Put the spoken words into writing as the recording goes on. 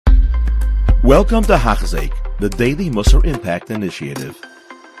Welcome to Hachzik, the Daily Musar Impact Initiative.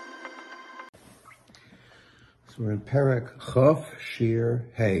 So we're in Perek Chof Shir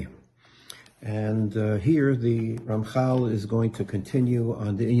Hey. And here the Ramchal is going to continue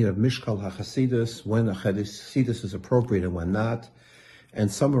on the inyan of Mishkal HaChasidus, when a Chasidus is appropriate and when not, and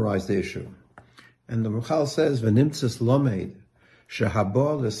summarize the issue. And the Ramchal says, V'nimtzis lomed,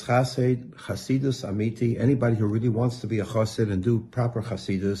 shehabor l'schased Chasidus amiti, anybody who really wants to be a Chasid and do proper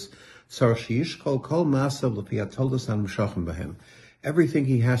Chasidus, tzar sheyishkol kol masav l'pi hatoldos hamshachim b'hem. Everything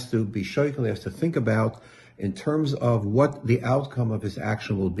he has to be shoikel, he has to think about in terms of what the outcome of his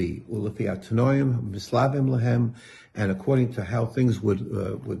action will be. And according to how things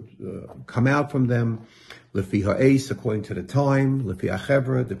would come out from them, according to the time,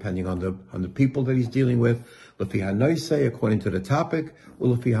 depending on the people that he's dealing with, according to the topic,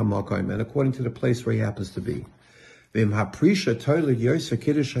 and according to the place where he happens to be. So if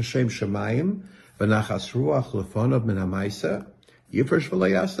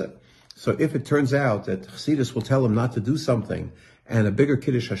it turns out that Chassidus will tell him not to do something and a bigger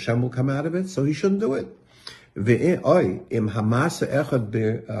Kiddush Hashem will come out of it, so he shouldn't do it.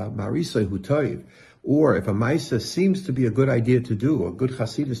 Or if a Maisa seems to be a good idea to do, a good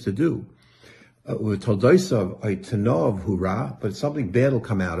Chassidus to do, but something bad will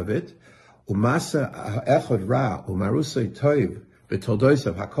come out of it, or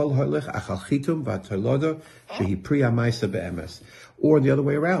the other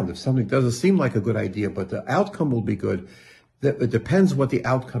way around. If something doesn't seem like a good idea, but the outcome will be good, it depends what the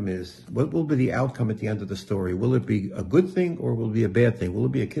outcome is. What will be the outcome at the end of the story? Will it be a good thing or will it be a bad thing? Will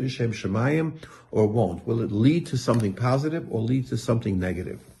it be a Kiddush Shem Shemayim or won't? Will it lead to something positive or lead to something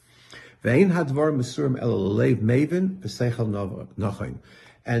negative?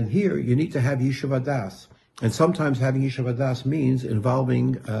 And here you need to have Yishuv Adas. And sometimes having Yishuv Adas means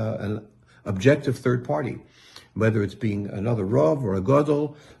involving an objective third party, whether it's being another Rav or a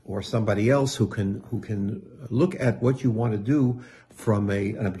Gadol or somebody else who can look at what you want to do from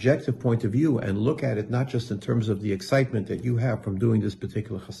an objective point of view and look at it not just in terms of the excitement that you have from doing this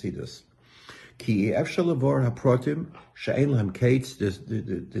particular Chasidus. The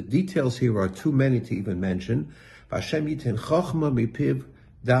details here are too many to even mention.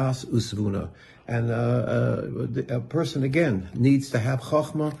 And a person, again, needs to have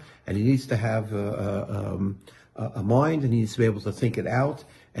chachma, and he needs to have a mind, and he needs to be able to think it out,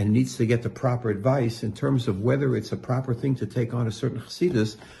 and he needs to get the proper advice in terms of whether it's a proper thing to take on a certain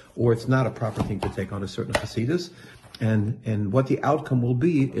chassidus, or it's not a proper thing to take on a certain chassidus, and what the outcome will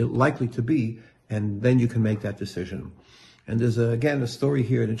be, likely to be, and then you can make that decision. And there's, again, a story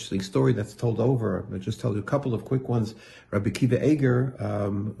here, an interesting story that's told over. I'll just tell you a couple of quick ones. Rabbi Kiva Eger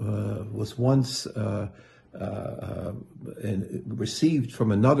was once received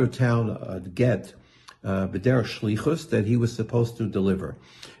from another town a get, b'derech shlichus, that he was supposed to deliver.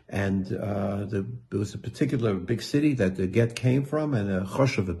 And there was a particular big city that the get came from, and a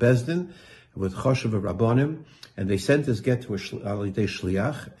choshev a bezdin, with choshev a rabbonim, and they sent this get to a alidei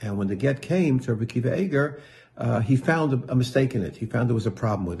shliach, and when the get came to Rabbi Kiva Eger, he found a mistake in it. He found there was a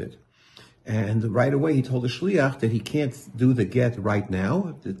problem with it. And right away he told the shliach that he can't do the get right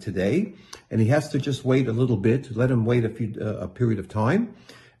now, today, and he has to just wait a little bit, let him wait a period of time,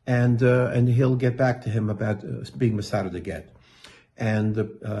 and he'll get back to him about being masada the get. And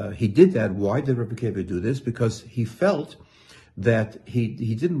he did that. Why did Rabbi Kiva do this? Because he felt that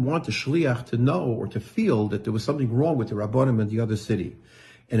he didn't want the shliach to know or to feel that there was something wrong with the rabbonim in the other city.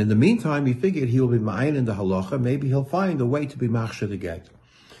 And in the meantime, he figured he will be ma'ayin in the halacha. Maybe he'll find a way to be machshir the get.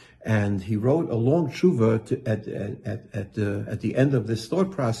 And he wrote a long tshuva at the end of this thought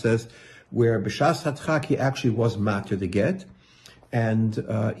process, where b'shas hatchak he actually was matir the get. And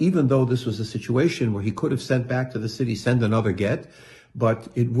even though this was a situation where he could have sent back to the city, send another get, but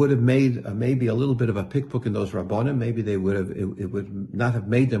it would have made maybe a little bit of a pickpook in those rabbanim. Maybe it would not have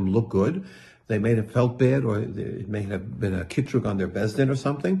made them look good. They may have felt bad, or it may have been a kitrug on their bezdin or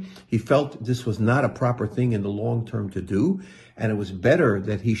something. He felt this was not a proper thing in the long term to do, and it was better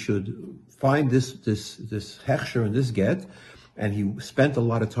that he should find this hechsher and this get, and he spent a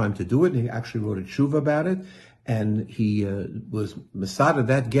lot of time to do it, and he actually wrote a tshuva about it, and he was masada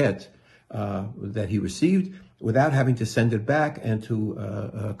that get that he received without having to send it back and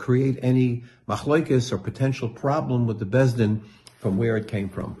to create any machlokes or potential problem with the bezdin from where it came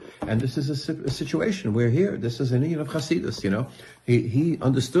from. And this is a situation where here, this is an inyan of Chasidus, He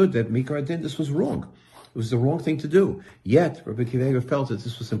understood that Mikra Adin, this was wrong. It was the wrong thing to do. Yet, Rabbi Kiva felt that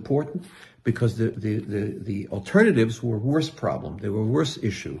this was important because the alternatives were worse problem. They were worse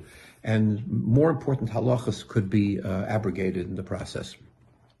issue. And more important halachas could be abrogated in the process.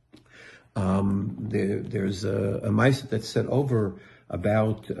 There's a Maisa that's said over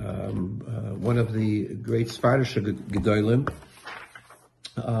about one of the great Svardish Gedolim,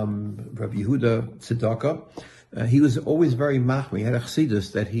 Rabbi Yehuda Tzedakah. He was always very machmir. He had a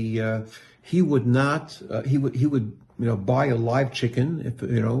chassidus that he would not he would buy a live chicken,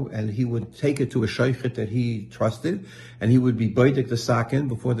 and he would take it to a shaychet that he trusted, and he would be beidik the sakin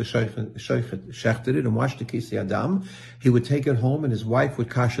before the shaychet shechted it and washed the kisi adam. He would take it home, and his wife would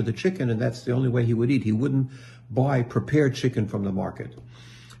kasher the chicken, and that's the only way he would eat. He wouldn't buy prepared chicken from the market.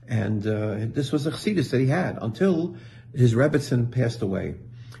 And this was a chassidus that he had until his Rebbetzin passed away.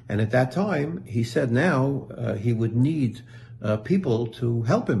 And at that time, he said now he would need people to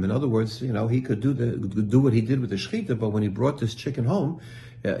help him. In other words, he could do what he did with the shechita, but when he brought this chicken home,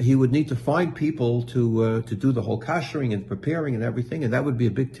 he would need to find people to do the whole kashering and preparing and everything, and that would be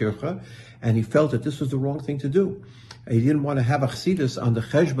a big tircha. And he felt that this was the wrong thing to do. He didn't want to have a chassidus on the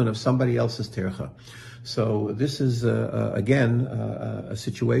cheshbon of somebody else's tircha. So this is again a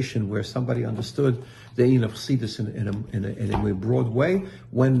situation where somebody understood the aim of chassidus in a broad way,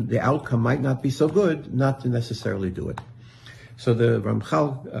 when the outcome might not be so good, not to necessarily do it. So the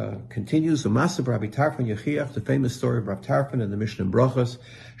Ramchal continues, U'masav Rabbi Tarfon Yechiach, the famous story of Rabbi Tarfon in the Mishnah in Brachos,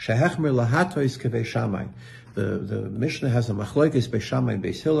 Shehechmer lahatois kevei Shammai. The Mishnah has a machlokes Beis Shammai and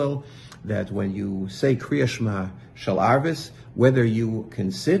Beis Hillel, that when you say Kriya Shema Shel Arvis, whether you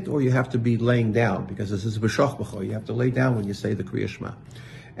can sit or you have to be laying down, because this is B'shoch B'cho, you have to lay down when you say the Kriya Shema.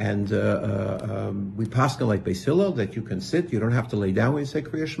 And we paskin like Beis Hillel that you can sit, you don't have to lay down when you say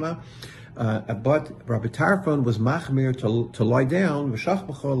Kriya Shema. But Rabbi Tarfon was machmir to lie down, v'shach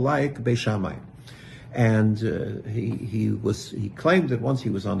b'cho like Beis Shammai. And he claimed that once he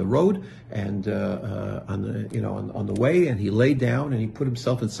was on the road and on the way, and he laid down and he put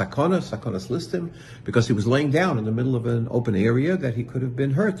himself in sakonas listim, because he was laying down in the middle of an open area that he could have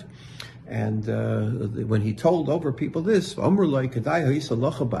been hurt. And when he told over people this,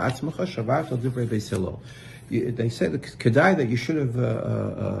 they said kedai that you should have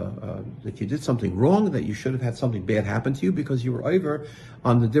that you did something wrong, that you should have had something bad happen to you because you were over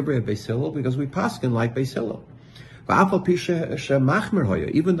on the divrei of Beis Hillel, because we paskin like Beis Hillel.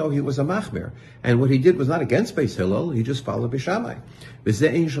 Even though he was a machmir, and what he did was not against Beis Hillel, he just followed Beis Shammai.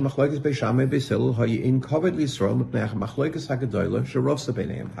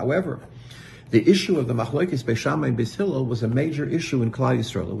 However, the issue of the machlokes Beis Shammai and Beis Hillel was a major issue in Klal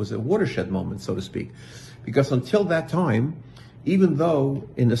Yisrael. It was a watershed moment, so to speak. Because until that time, even though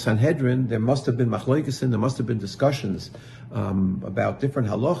in the Sanhedrin there must have been machlokes, there must have been discussions about different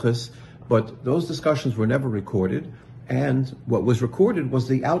halachas, but those discussions were never recorded. And what was recorded was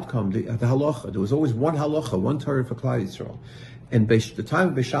the outcome, the halacha. There was always one halacha, one Torah for Klal Yisrael. And the time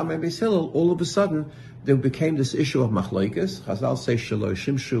of Beis Shammai and Beis Hillel, all of a sudden, there became this issue of machlokes. Chazal say shelo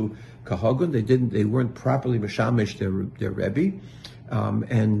shimshu kahagun. They weren't properly mishamish their rebbe.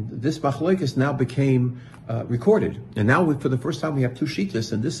 And this machlokes now became recorded. And now for the first time we have two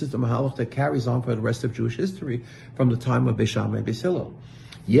shittas, and this is the mahalach that carries on for the rest of Jewish history from the time of Beis Shammai and Beis Hillel.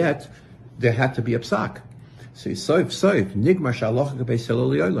 Yet, there had to be a psak. So nigmar shaloch Beis Hillel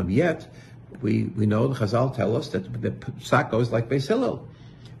li'olam. Yet, we know the Chazal tell us that the psak goes like Beis Hillel.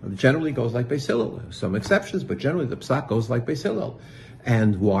 It generally goes like Beis Hillel. Some exceptions, but generally the psak goes like Beis Hillel.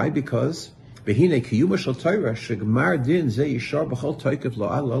 And why? Because Behine kiyuma shel Torah shegmar din ze yishar b'chol toikev lo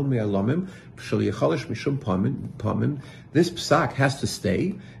alol me'alamim shel yichalish mishum pamim. This psak has to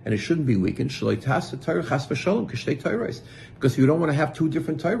stay, and it shouldn't be weakened. Shel yitas Torah chas v'sholom k'shtei Torahs, because you don't want to have two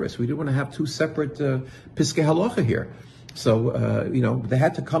different Torahs. We don't want to have two separate piskei halacha here. So they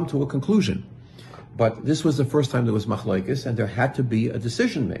had to come to a conclusion. But this was the first time there was machlokes, and there had to be a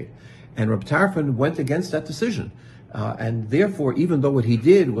decision made. And Reb Tarfon went against that decision. And therefore, even though what he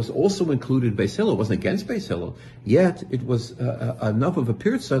did was also included Beis Hillel, wasn't against Beis Hillel, yet it was enough of a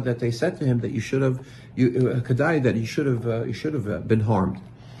pirza that they said to him that you should have been harmed.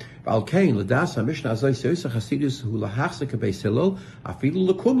 So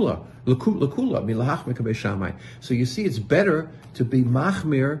you see, it's better to be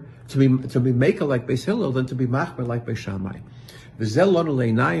machmir, to be maker like Beis Hillel than to be machmir like Beis Shammai. This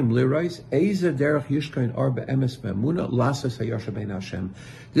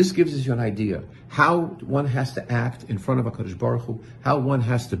gives us an idea how one has to act in front of HaKadosh Baruch Hu, how one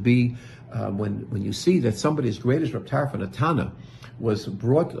has to be when you see that somebody as great as Reb Tarfon, a Tana, was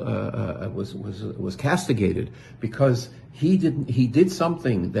brought was castigated because he did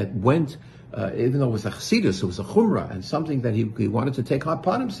something that went. Even though it was a chassidus, it was a chumrah, and something that he wanted to take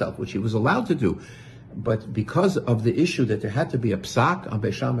upon himself, which he was allowed to do. But because of the issue that there had to be a psak on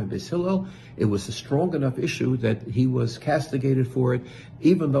Beis Shammai and Beis Hillel, it was a strong enough issue that he was castigated for it,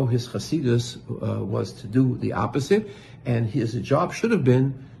 even though his chasidus was to do the opposite, and his job should have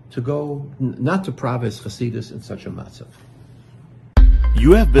been to go not to prav his chasidus in such a matzav.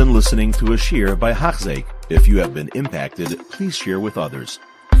 You have been listening to a shir by Hachzeik. If you have been impacted, please share with others.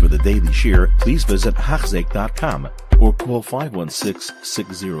 For the daily shir, please visit Hachzeik.com or call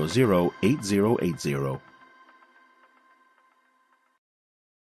 516-600-8080.